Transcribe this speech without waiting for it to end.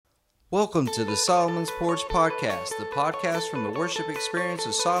Welcome to the Solomon's Porch Podcast, the podcast from the worship experience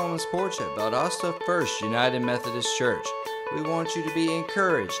of Solomon's Porch at Valdosta First United Methodist Church. We want you to be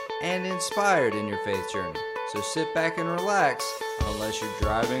encouraged and inspired in your faith journey. So sit back and relax, unless you're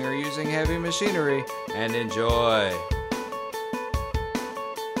driving or using heavy machinery, and enjoy.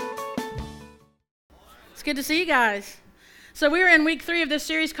 It's good to see you guys. So we're in week 3 of this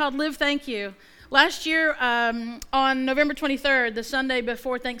series called Live Thank You. Last year, on November 23rd, the Sunday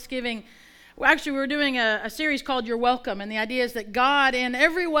before Thanksgiving, we were doing a series called You're Welcome, and the idea is that God, in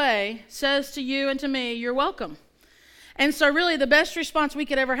every way, says to you and to me, you're welcome. And so really, the best response we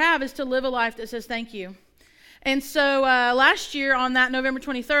could ever have is to live a life that says thank you. And so last year, on that November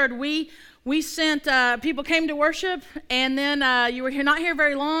 23rd, we sent, people came to worship, and then you were not here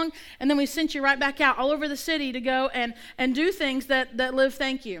very long, and then we sent you right back out all over the city to go and do things that live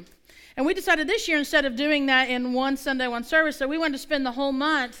thank you. And we decided this year, instead of doing that in one Sunday, one service, that we wanted to spend the whole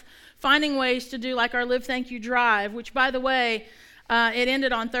month finding ways to do like our Live Thank You drive, which, by the way, it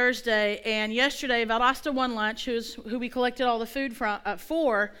ended on Thursday. And yesterday, Valdosta One Lunch, who we collected all the food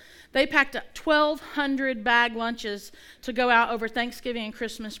for, they packed up 1,200 bag lunches to go out over Thanksgiving and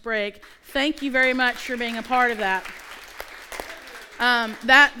Christmas break. Thank you very much for being a part of that.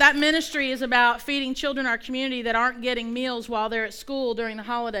 That ministry is about feeding children in our community that aren't getting meals while they're at school during the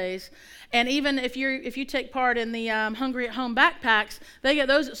holidays. And even if you take part in the Hungry at Home backpacks, they get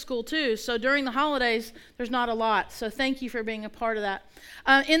those at school too. So during the holidays, there's not a lot. So thank you for being a part of that.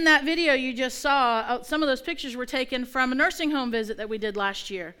 In that video you just saw, some of those pictures were taken from a nursing home visit that we did last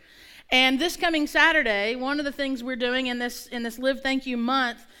year. And this coming Saturday, one of the things we're doing in this Live Thank You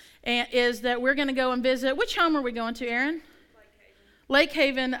month is that we're going to go and visit. Which home are we going to, Erin? Lake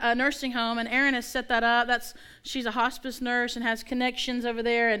Haven nursing home, and Erin has set that up. She's a hospice nurse and has connections over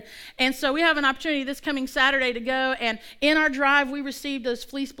there, and so we have an opportunity this coming Saturday to go, and in our drive we received those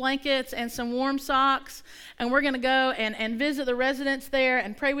fleece blankets and some warm socks, and we're going to go and visit the residents there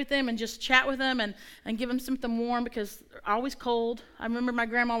and pray with them and just chat with them and give them something warm because they're always cold. I remember my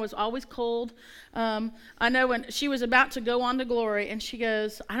grandma was always cold. I know when she was about to go on to glory, and she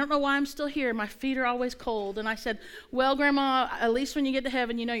goes, I don't know why I'm still here. My feet are always cold. And I said, well, Grandma, at least when you get to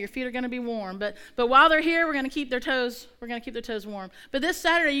heaven, you know your feet are going to be warm. But while they're here, we're going to keep their toes warm. But this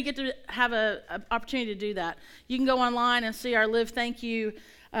Saturday, you get to have an opportunity to do that. You can go online and see our Live Thank You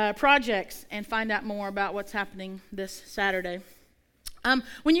projects and find out more about what's happening this Saturday.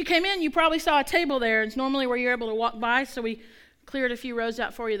 When you came in, you probably saw a table there. It's normally where you're able to walk by, so we cleared a few rows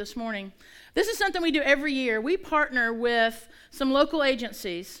out for you this morning. This is something we do every year. We partner with some local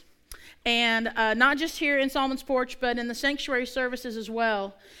agencies, and not just here in Solomon's Porch, but in the sanctuary services as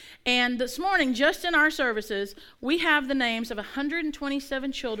well. And this morning, just in our services, we have the names of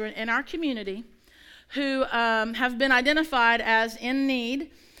 127 children in our community who have been identified as in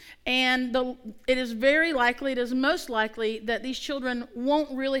need. And it is most likely that these children won't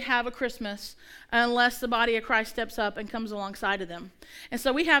really have a Christmas unless the body of Christ steps up and comes alongside of them. And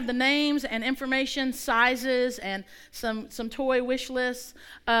so we have the names and information, sizes, and some toy wish lists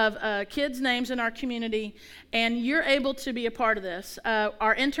of kids' names in our community, and you're able to be a part of this.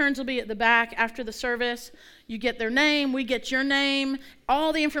 Our interns will be at the back after the service. You get their name, we get your name.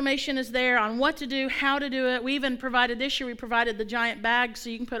 All the information is there on what to do, how to do it. We even provided the giant bag so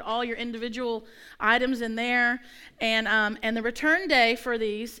you can put all your individual items in there. And the return day for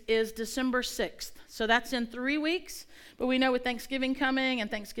these is December 6th. So that's in 3 weeks. But we know with Thanksgiving coming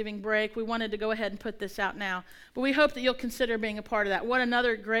and Thanksgiving break, we wanted to go ahead and put this out now. But we hope that you'll consider being a part of that. What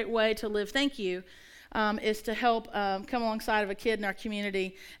another great way to live thank you is to help come alongside of a kid in our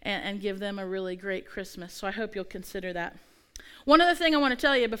community and give them a really great Christmas. So I hope you'll consider that. One other thing I want to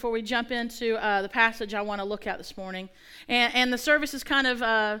tell you before we jump into the passage I want to look at this morning, and the service is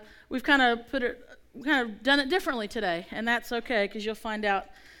we've kind of done it differently today, and that's okay because you'll find out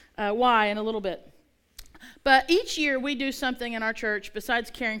why in a little bit. But each year we do something in our church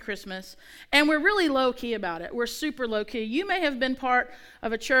besides carrying Christmas, and we're really low-key about it. We're super low-key. You may have been part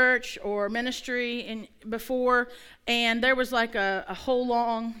of a church or ministry before, and there was like a whole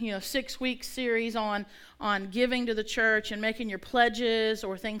long 6-week series on giving to the church and making your pledges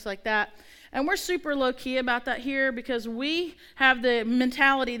or things like that. And we're super low-key about that here because we have the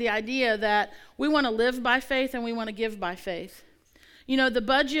mentality, the idea that we want to live by faith and we want to give by faith. You know, the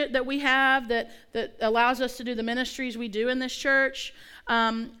budget that we have that allows us to do the ministries we do in this church,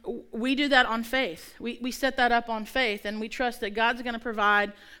 we do that on faith. We set that up on faith, and we trust that God's going to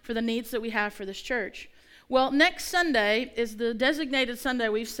provide for the needs that we have for this church. Well, next Sunday is the designated Sunday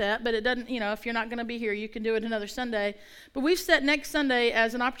we've set, but it doesn't, if you're not going to be here, you can do it another Sunday. But we've set next Sunday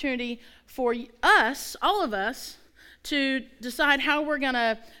as an opportunity for us, all of us, to decide how we're going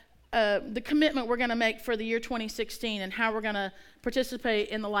to the commitment we're going to make for the year 2016 and how we're going to participate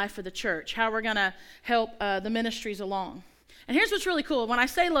in the life of the church, how we're going to help the ministries along. And here's what's really cool. When I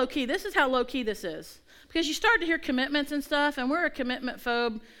say low-key, this is how low-key this is. Because you start to hear commitments and stuff, and we're a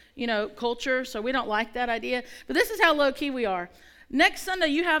commitment-phobe, culture, so we don't like that idea. But this is how low-key we are. Next Sunday,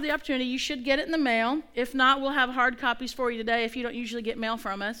 you have the opportunity. You should get it in the mail. If not, we'll have hard copies for you today if you don't usually get mail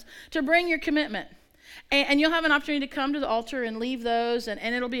from us, to bring your commitment. And you'll have an opportunity to come to the altar and leave those, and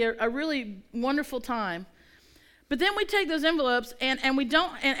it'll be a really wonderful time. But then we take those envelopes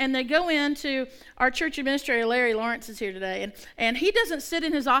and they go into our church administrator. Larry Lawrence is here today, and he doesn't sit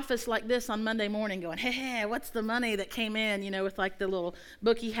in his office like this on Monday morning going, hey, what's the money that came in, with like the little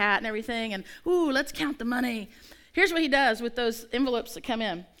bookie hat and everything, and let's count the money. Here's what he does with those envelopes that come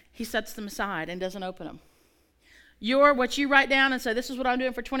in. He sets them aside and doesn't open them. What you write down and say, this is what I'm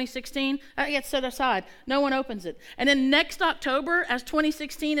doing for 2016, that gets set aside. No one opens it. And then next October, as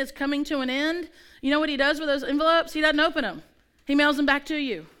 2016 is coming to an end, you know what he does with those envelopes? He doesn't open them. He mails them back to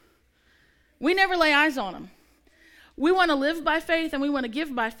you. We never lay eyes on them. We want to live by faith and we want to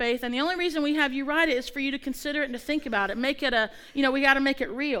give by faith. And the only reason we have you write it is for you to consider it and to think about it. Make it we got to make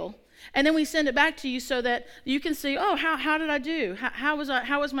it real. And then we send it back to you so that you can see, how did I do? How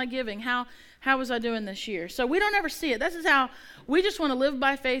was my giving? How was I doing this year? So we don't ever see it. This is how we just want to live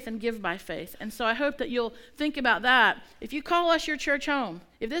by faith and give by faith. And so I hope that you'll think about that. If you call us your church home,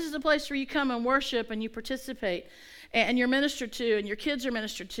 if this is a place where you come and worship and you participate and you're ministered to and your kids are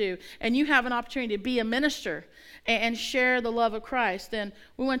ministered to and you have an opportunity to be a minister and share the love of Christ, then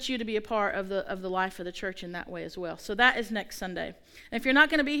we want you to be a part of the life of the church in that way as well. So that is next Sunday. And if you're not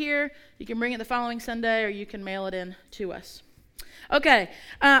going to be here, you can bring it the following Sunday or you can mail it in to us. Okay,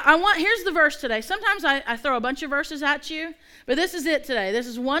 here's the verse today. Sometimes I throw a bunch of verses at you, but this is it today. This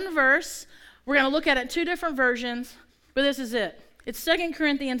is one verse. We're going to look at it in two different versions, but this is it. It's 2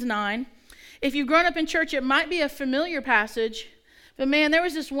 Corinthians 9. If you've grown up in church, it might be a familiar passage, but man, there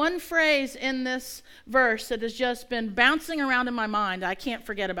was this one phrase in this verse that has just been bouncing around in my mind. I can't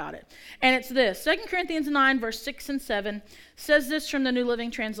forget about it. And it's this. 2 Corinthians 9, verse 6 and 7 says this from the New Living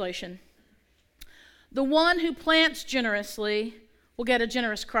Translation. The one who plants generously will get a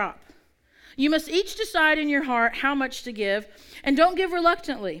generous crop. You must each decide in your heart how much to give, and don't give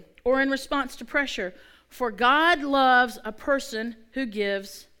reluctantly or in response to pressure, for God loves a person who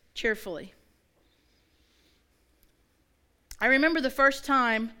gives cheerfully. I remember the first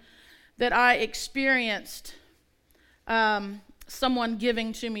time that I experienced someone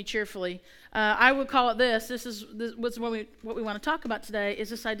giving to me cheerfully. I would call it this. This is what we want to talk about today,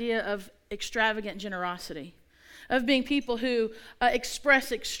 is this idea of extravagant generosity, of being people who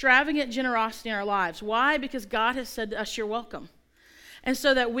express extravagant generosity in our lives. Why? Because God has said to us, you're welcome. And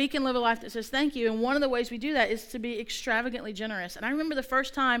so that we can live a life that says thank you. And one of the ways we do that is to be extravagantly generous. And I remember the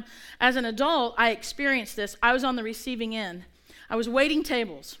first time as an adult I experienced this, I was on the receiving end. I was waiting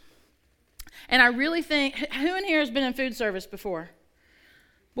tables. And I really think, who in here has been in food service before?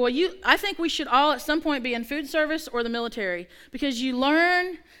 Boy, I think we should all at some point be in food service or the military, because you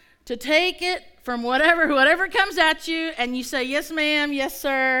learn to take it from whatever comes at you, and you say, yes, ma'am, yes,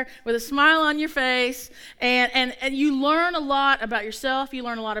 sir, with a smile on your face, and you learn a lot about yourself. You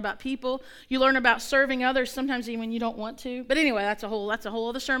learn a lot about people. You learn about serving others, sometimes even when you don't want to. But anyway, that's a whole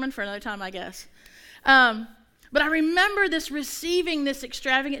other sermon for another time, I guess. But I remember receiving this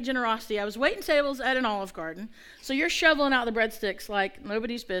extravagant generosity. I was waiting tables at an Olive Garden, so you're shoveling out the breadsticks like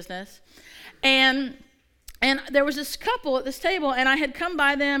nobody's business, and there was this couple at this table, and I had come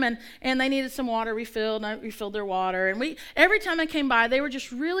by them, and they needed some water refilled, and I refilled their water. And every time I came by, they were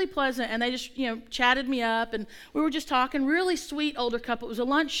just really pleasant, and they just, chatted me up, and we were just talking. Really sweet older couple. It was a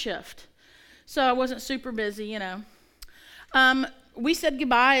lunch shift, so I wasn't super busy, We said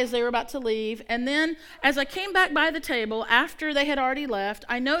goodbye as they were about to leave, and then as I came back by the table, after they had already left,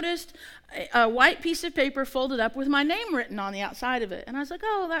 I noticed a white piece of paper folded up with my name written on the outside of it. And I was like,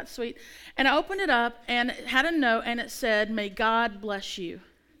 oh, that's sweet. And I opened it up, and it had a note, and it said, may God bless you,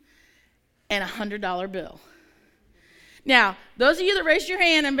 and a $100 bill. Now, those of you that raised your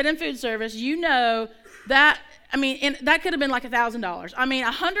hand and been in food service, you know that, that could have been like $1,000.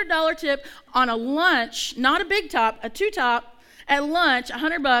 A $100 tip on a lunch, not a big top, a two-top, at lunch,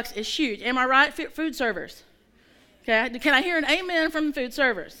 $100 is huge. Am I right, food servers? Okay, can I hear an amen from the food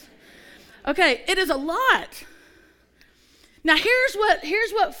servers? Okay, it is a lot. Now, here's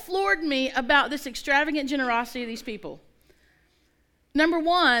what floored me about this extravagant generosity of these people. Number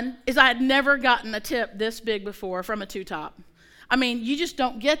one is I had never gotten a tip this big before from a two-top. I mean, you just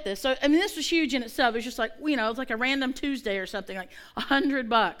don't get this. So, I mean, this was huge in itself. It was just like, you know, it's like a random Tuesday or something, like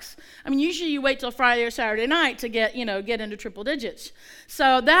 $100. I mean, usually you wait till Friday or Saturday night to get into triple digits.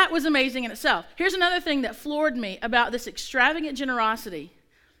 So that was amazing in itself. Here's another thing that floored me about this extravagant generosity.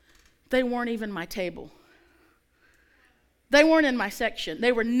 They weren't even my table. They weren't in my section.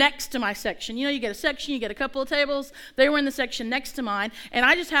 They were next to my section. You know, you get a section, you get a couple of tables. They were in the section next to mine, and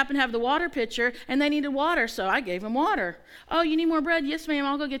I just happened to have the water pitcher, and they needed water, so I gave them water. Oh, you need more bread? Yes, ma'am,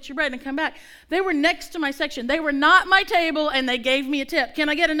 I'll go get your bread and come back. They were next to my section. They were not my table, and they gave me a tip. Can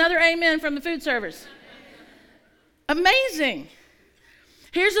I get another amen from the food service? Amazing.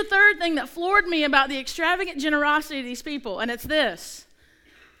 Here's the third thing that floored me about the extravagant generosity of these people, and it's this.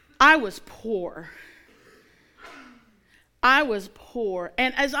 I was poor. I was poor.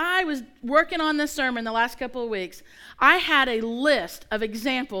 And as I was working on this sermon the last couple of weeks, I had a list of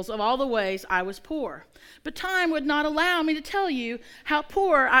examples of all the ways I was poor. But time would not allow me to tell you how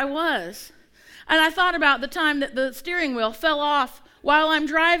poor I was. And I thought about the time that the steering wheel fell off while I'm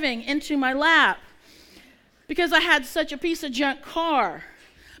driving into my lap because I had such a piece of junk car.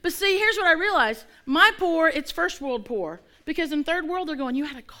 But see, here's what I realized. My poor, it's first world poor. Because in third world, they're going, you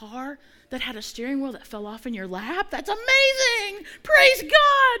had a car that had a steering wheel that fell off in your lap? That's amazing. Praise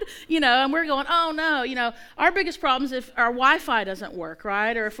God. And we're going, oh no. Our biggest problem is if our Wi-Fi doesn't work,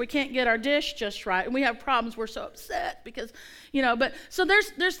 right? Or if we can't get our dish just right. And we have problems, we're so upset because, but so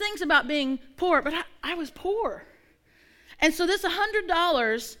there's things about being poor, but I was poor. And so this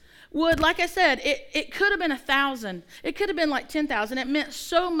 $100 would, like I said, it could have been 1,000. It could have been like 10,000. It meant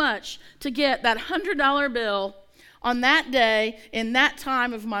so much to get that $100 bill on that day, in that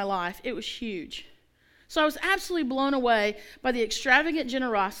time of my life. It was huge. So I was absolutely blown away by the extravagant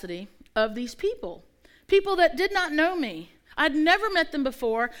generosity of these people. People that did not know me. I'd never met them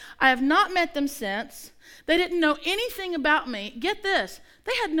before. I have not met them since. They didn't know anything about me. Get this.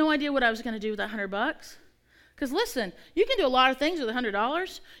 They had no idea what I was going to do with that $100. Because listen, you can do a lot of things with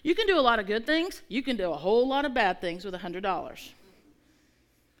 $100. You can do a lot of good things. You can do a whole lot of bad things with $100.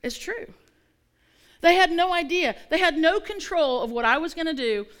 It's true. They had no idea. They had no control of what I was going to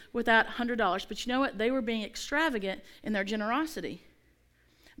do with that $100. But you know what? They were being extravagant in their generosity.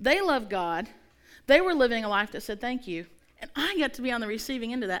 They loved God. They were living a life that said thank you. And I got to be on the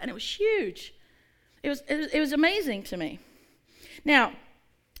receiving end of that, and it was huge. It was amazing to me. Now,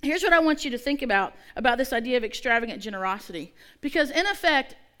 here's what I want you to think about this idea of extravagant generosity. Because in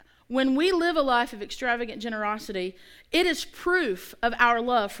effect, when we live a life of extravagant generosity, it is proof of our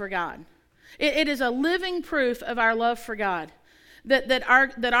love for God. It is a living proof of our love for God. That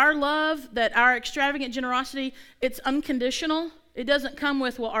our love, that our extravagant generosity, it's unconditional. It doesn't come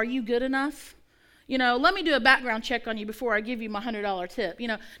with, well, are you good enough? Let me do a background check on you before I give you my $100 tip.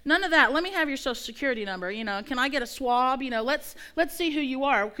 None of that. Let me have your social security number. Can I get a swab? Let's see who you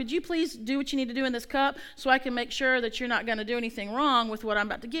are. Could you please do what you need to do in this cup so I can make sure that you're not going to do anything wrong with what I'm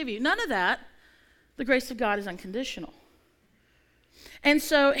about to give you? None of that. The grace of God is unconditional. And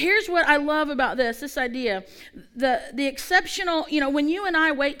so here's what I love about this idea. The exceptional, when you and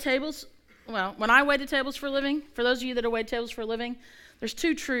I wait tables, when I waited tables for a living, for those of you that have waited tables for a living, there's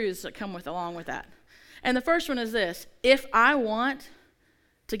two truths that come along with that. And the first one is this: if I want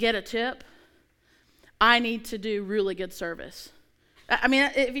to get a tip, I need to do really good service. I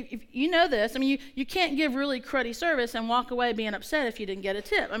mean, if you know this, you can't give really cruddy service and walk away being upset if you didn't get a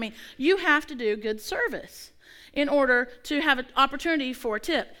tip. You have to do good service in order to have an opportunity for a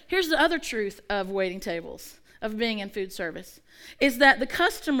tip. Here's the other truth of waiting tables, of being in food service, is that the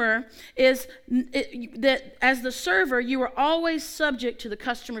customer that as the server, you are always subject to the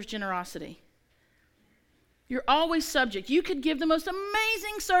customer's generosity. You're always subject. You could give the most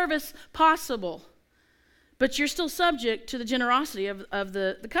amazing service possible, but you're still subject to the generosity of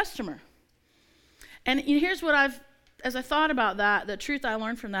the customer. And here's what as I thought about that, the truth I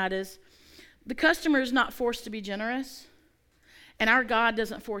learned from that is, the customer is not forced to be generous, and our God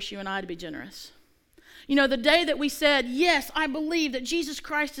doesn't force you and I to be generous. The day that we said, yes, I believe that Jesus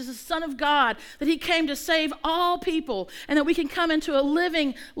Christ is the Son of God, that he came to save all people, and that we can come into a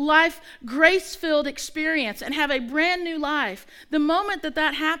living life, grace-filled experience and have a brand new life. The moment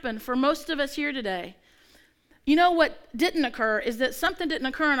that happened for most of us here today, what didn't occur is that something didn't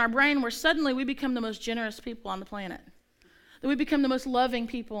occur in our brain where suddenly we become the most generous people on the planet. That we become the most loving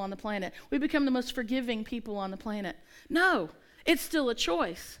people on the planet. We become the most forgiving people on the planet. No, it's still a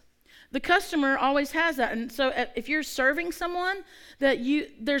choice. The customer always has that. And so if you're serving someone,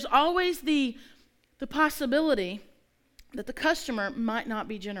 there's always the possibility that the customer might not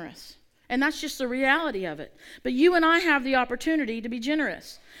be generous. And that's just the reality of it. But you and I have the opportunity to be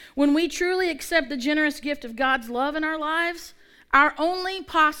generous. When we truly accept the generous gift of God's love in our lives, Our only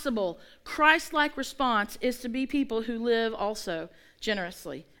possible Christ-like response is to be people who live also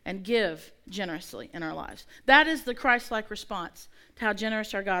generously and give generously in our lives. That is the Christ-like response to how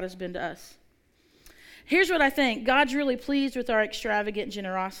generous our God has been to us. Here's what I think. God's really pleased with our extravagant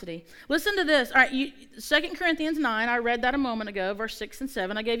generosity. Listen to this. All right, 2 Corinthians 9, I read that a moment ago, verse 6 and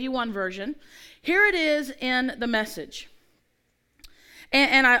 7. I gave you one version. Here it is in the Message.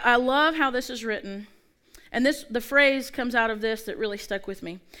 And I love how this is written. And the phrase comes out of this that really stuck with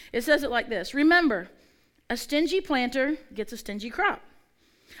me. It says it like this. Remember, a stingy planter gets a stingy crop.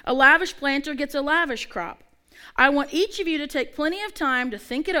 A lavish planter gets a lavish crop. I want each of you to take plenty of time to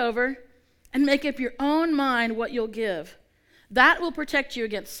think it over and make up your own mind what you'll give. That will protect you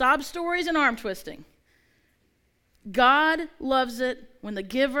against sob stories and arm twisting. God loves it when the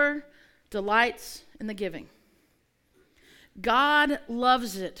giver delights in the giving. God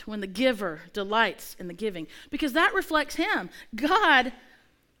loves it when the giver delights in the giving, because that reflects him. God,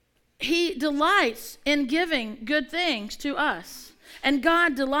 he delights in giving good things to us. And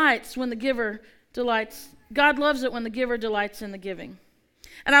God delights when the giver delights. God loves it when the giver delights in the giving.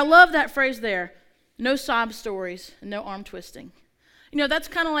 And I love that phrase there. No sob stories, no arm twisting. You know, that's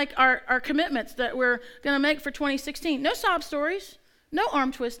kind of like our commitments that we're going to make for 2016. No sob stories, no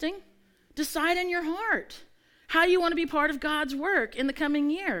arm twisting. Decide in your heart how you want to be part of God's work in the coming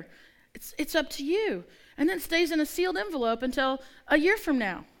year. It's up to you. And then it stays in a sealed envelope until a year from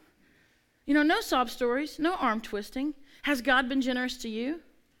now. You know, no sob stories, no arm twisting. Has God been generous to you?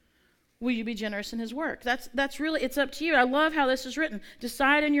 Will you be generous in his work? That's really, it's up to you. I love how this is written.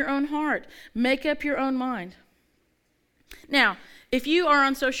 Decide in your own heart. Make up your own mind. Now, if you are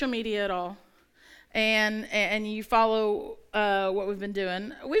on social media at all, and you follow what we've been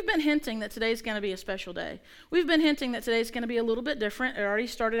doing, we've been hinting that today's going to be a special day. We've been hinting that today's going to be a little bit different. It already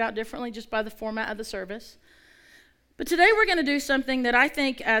started out differently just by the format of the service. But today we're going to do something that I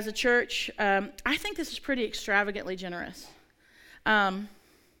think as a church, I think this is pretty extravagantly generous.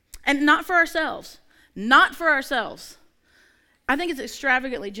 And not for ourselves. Not for ourselves. I think it's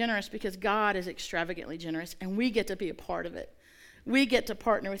extravagantly generous because God is extravagantly generous, and we get to be a part of it. We get to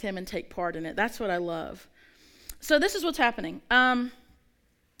partner with him and take part in it. That's what I love. So this is what's happening. About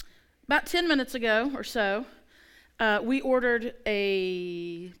 10 minutes ago or so, we ordered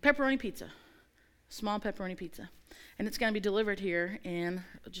a pepperoni pizza, small pepperoni pizza. And it's going to be delivered here in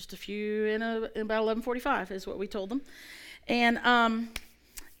just in about 11:45 is what we told them.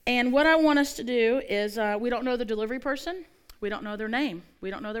 And what I want us to do is, we don't know the delivery person. We don't know their name. We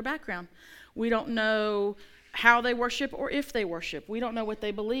don't know their background. We don't know how they worship or if they worship. We don't know what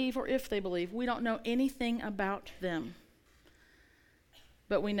they believe or if they believe. We don't know anything about them.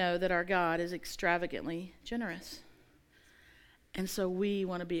 But we know that our God is extravagantly generous. And so we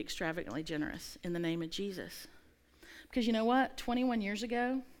want to be extravagantly generous in the name of Jesus. Because you know what? 21 years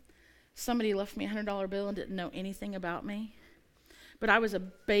ago, somebody left me a $100 bill and didn't know anything about me. But I was a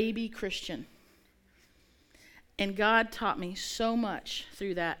baby Christian. And God taught me so much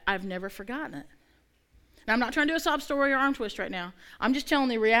through that. I've never forgotten it. Now, I'm not trying to do a sob story or arm twist right now. I'm just telling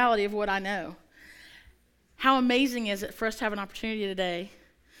the reality of what I know. How amazing is it for us to have an opportunity today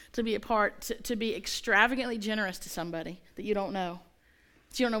to be to be extravagantly generous to somebody that you don't know.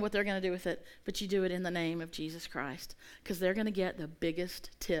 You don't know what they're going to do with it, but you do it in the name of Jesus Christ, because they're going to get the biggest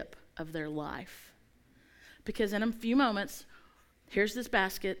tip of their life. Because in a few moments, here's this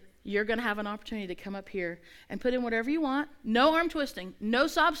basket. You're going to have an opportunity to come up here and put in whatever you want. No arm twisting. No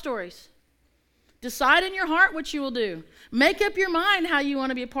sob stories. Decide in your heart what you will do. Make up your mind how you want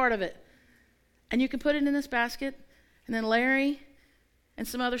to be a part of it. And you can put it in this basket. And then Larry and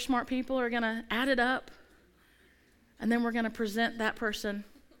some other smart people are going to add it up. And then we're going to present that person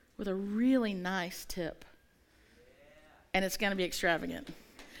with a really nice tip. And it's going to be extravagant.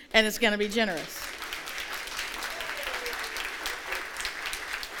 And it's going to be generous.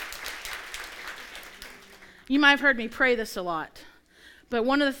 You might have heard me pray this a lot, but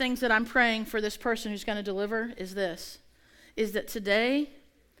one of the things that I'm praying for this person who's going to deliver is that today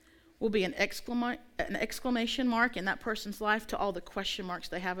will be an exclamation mark in that person's life to all the question marks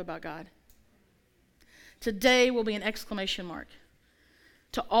they have about God. Today will be an exclamation mark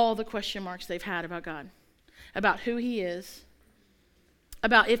to all the question marks they've had about God, about who he is,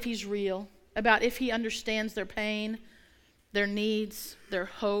 about if he's real, about if he understands their pain, their needs, their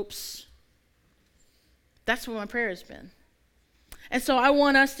hopes. That's what my prayer has been. And so I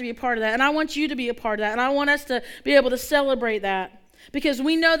want us to be a part of that. And I want you to be a part of that. And I want us to be able to celebrate that. Because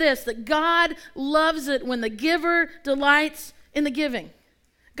we know this, that God loves it when the giver delights in the giving.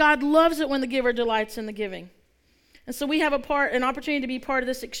 God loves it when the giver delights in the giving. And so we have an opportunity to be part of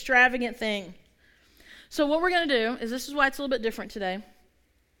this extravagant thing. So what we're going to do is, this is why it's a little bit different today.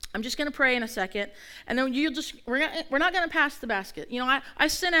 I'm just going to pray in a second, and then we're not going to pass the basket. I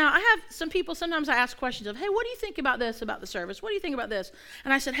sent out, I have some people, sometimes I ask questions of, hey, what do you think about this, about the service? What do you think about this?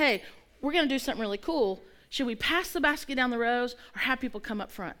 And I said, hey, we're going to do something really cool. Should we pass the basket down the rows or have people come up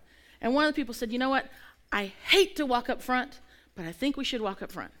front? And one of the people said, you know what? I hate to walk up front, but I think we should walk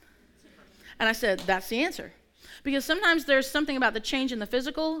up front. And I said, that's the answer. Because sometimes there's something about the change in the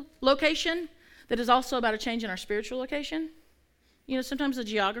physical location that is also about a change in our spiritual location. Sometimes the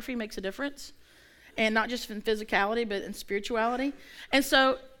geography makes a difference, and not just in physicality, but in spirituality. And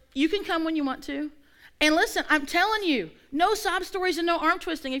so you can come when you want to. And listen, I'm telling you, no sob stories and no arm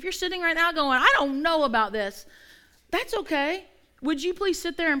twisting. If you're sitting right now going, I don't know about this, that's okay. Would you please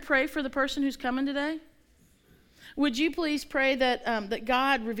sit there and pray for the person who's coming today? Would you please pray that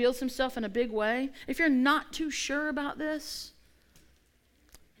God reveals himself in a big way? If you're not too sure about this,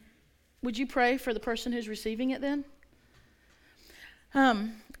 would you pray for the person who's receiving it then?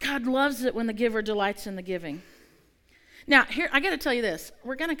 God loves it when the giver delights in the giving. Now, here, I got to tell you this.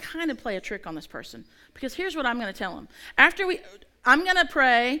 We're going to kind of play a trick on this person, because here's what I'm going to tell them. I'm going to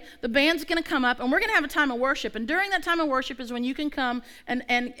pray, the band's going to come up, and we're going to have a time of worship. And during that time of worship is when you can come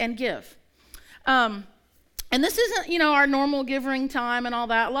and give. And this isn't, our normal giving time and all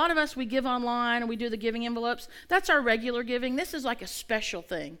that. A lot of us, we give online and we do the giving envelopes. That's our regular giving. This is like a special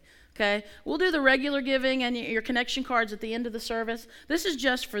thing. Okay, we'll do the regular giving and your connection cards at the end of the service. This is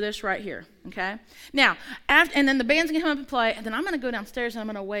just for this right here, okay? Now, and then the band's going to come up and play, and then I'm going to go downstairs and I'm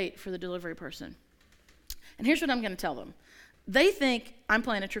going to wait for the delivery person. And here's what I'm going to tell them. They think I'm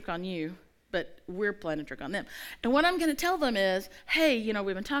playing a trick on you, but we're playing a trick on them. And what I'm going to tell them is, hey,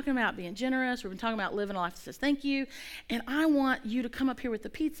 we've been talking about being generous. We've been talking about living a life that says thank you. And I want you to come up here with the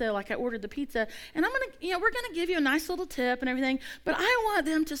pizza like I ordered the pizza. And we're going to give you a nice little tip and everything. But I want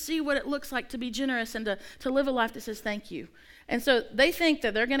them to see what it looks like to be generous and to live a life that says thank you. And so they think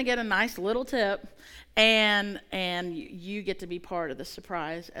that they're going to get a nice little tip, and you get to be part of the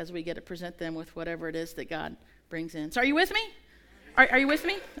surprise as we get to present them with whatever it is that God brings in. So are you with me? Are you with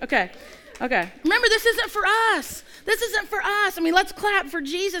me? Okay. Remember, this isn't for us. This isn't for us. Let's clap for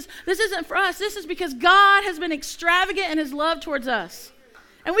Jesus. This isn't for us. This is because God has been extravagant in his love towards us.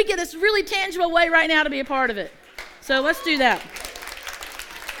 And we get this really tangible way right now to be a part of it. So let's do that.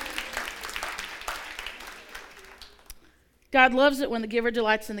 God loves it when the giver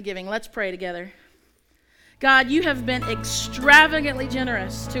delights in the giving. Let's pray together. God, you have been extravagantly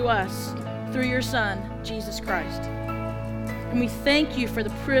generous to us through your Son, Jesus Christ. And we thank you for the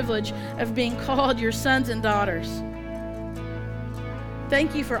privilege of being called your sons and daughters.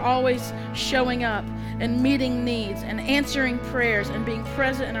 Thank you for always showing up and meeting needs and answering prayers and being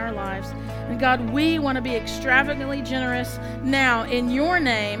present in our lives. And God, we want to be extravagantly generous now in your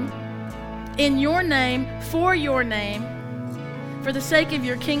name, for your name, for the sake of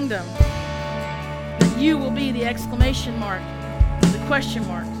your kingdom. That you will be the exclamation mark, the question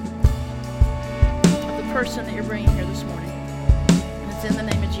mark of the person that you're bringing here this morning. In the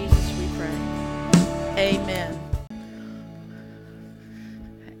name of Jesus we pray. Amen.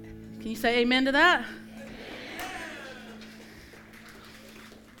 Can you say amen to that?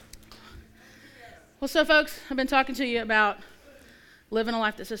 Well, so folks, I've been talking to you about living a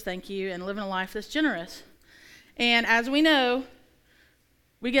life that says thank you and living a life that's generous. And as we know,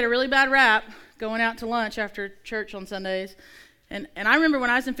 we get a really bad rap going out to lunch after church on Sundays. And I remember when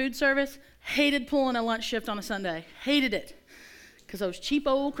I was in food service, hated pulling a lunch shift on a Sunday. Hated it. Because those cheap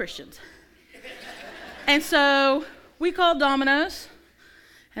old Christians. And so we called Domino's,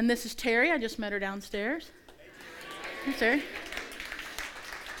 and this is Terry. I just met her downstairs. Hey, Terry.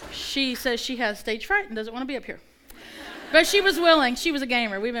 She says she has stage fright and doesn't want to be up here. But she was willing. She was a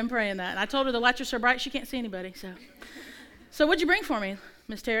gamer. We've been praying that. And I told her the lights are so bright she can't see anybody. So what'd you bring for me,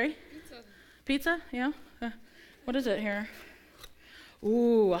 Miss Terry? Pizza? Yeah? What is it here?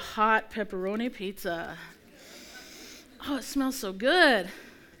 Ooh, a hot pepperoni pizza. Oh, it smells so good.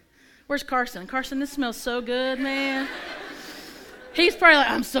 Where's Carson? Carson, this smells so good, man. He's probably like,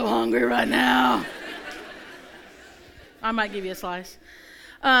 I'm so hungry right now. I might give you a slice.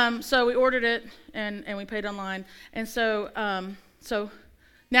 So we ordered it, and we paid online. And so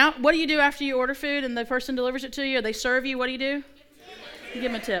now what do you do after you order food and the person delivers it to you? Or they serve you? What do? You give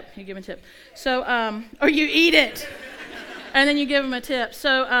them a tip. You give them a tip. So, or you eat it, and then you give them a tip.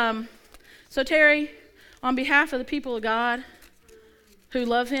 So Terry, on behalf of the people of God who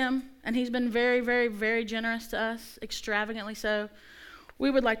love him, and he's been very, very, very generous to us, extravagantly so, we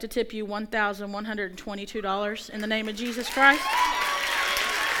would like to tip you $1,122 in the name of Jesus Christ.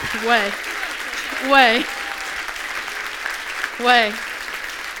 Way.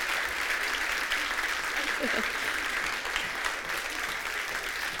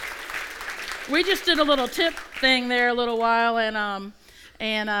 We just did a little tip thing there a little while,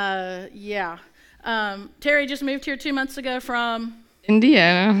 yeah. Terry just moved here 2 months ago from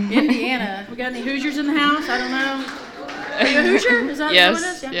Indiana. We got any Hoosiers in the house? I don't know. Are you a Hoosier? Is that Yes, what it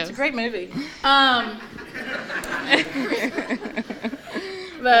is? Yeah, yes. It's a great movie.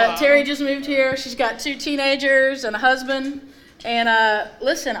 But Terry just moved here. She's got 2 teenagers and a husband. And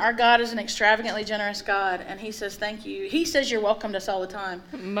listen, our God is an extravagantly generous God, and He says thank you. He says you're welcome to us all the time.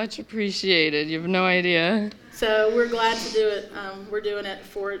 Much appreciated. You have no idea. So we're glad to do it. We're doing it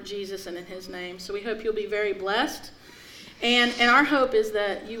for Jesus and in His name. So we hope you'll be very blessed. And our hope is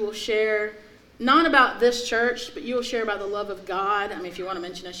that you will share, not about this church, but you will share about the love of God. I mean, if you want to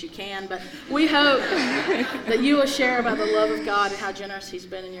mention us, you can. But we hope that you will share about the love of God and how generous He's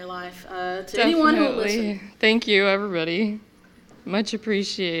been in your life. To anyone who will listen. Thank you, everybody. Much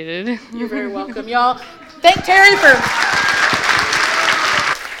appreciated. You're very welcome. Y'all, thank Terry for...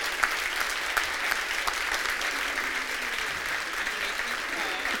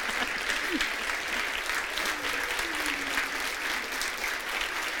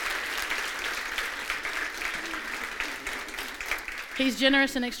 He's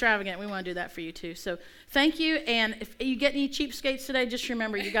generous and extravagant. We want to do that for you too. So thank you. And if you get any cheapskates today, just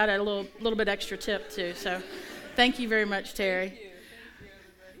remember you got a little bit extra tip too. So thank you very much, Terry.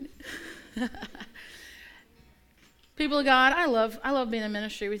 People of God, I love being in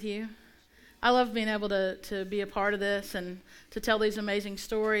ministry with you. I love being able to be a part of this and to tell these amazing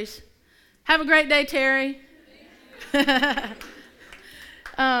stories. Have a great day, Terry. And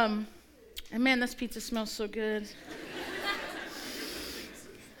man, this pizza smells so good.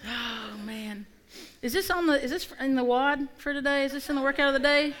 Oh man, is this in the WOD for today? Is this in the workout of the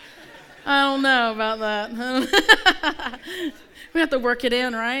day? I don't know about that. We have to work it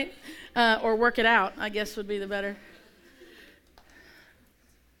in, right? Or work it out, I guess would be the better.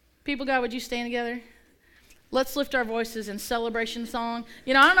 People, God, would you stand together? Let's lift our voices in celebration song.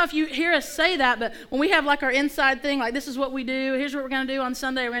 You know, I don't know if you hear us say that, but when we have like our inside thing, like this is what we do, here's what we're going to do on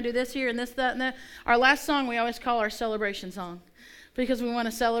Sunday, we're going to do this here and this, that, and that. Our last song we always call our celebration song because we want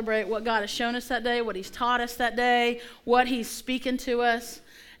to celebrate what God has shown us that day, what He's taught us that day, what He's speaking to us.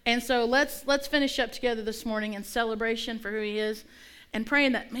 And so let's finish up together this morning in celebration for who He is and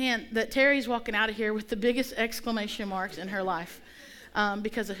praying that, man, that Terry's walking out of here with the biggest exclamation marks in her life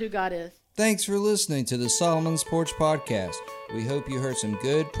because of who God is. Thanks for listening to the Solomon's Porch Podcast. We hope you heard some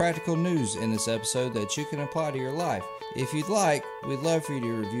good, practical news in this episode that you can apply to your life. If you'd like, we'd love for you to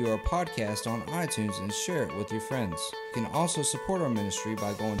review our podcast on iTunes and share it with your friends. You can also support our ministry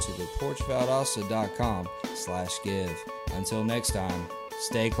by going to theporchvaldosta.com/give. Until next time,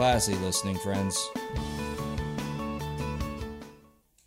 stay classy, listening friends.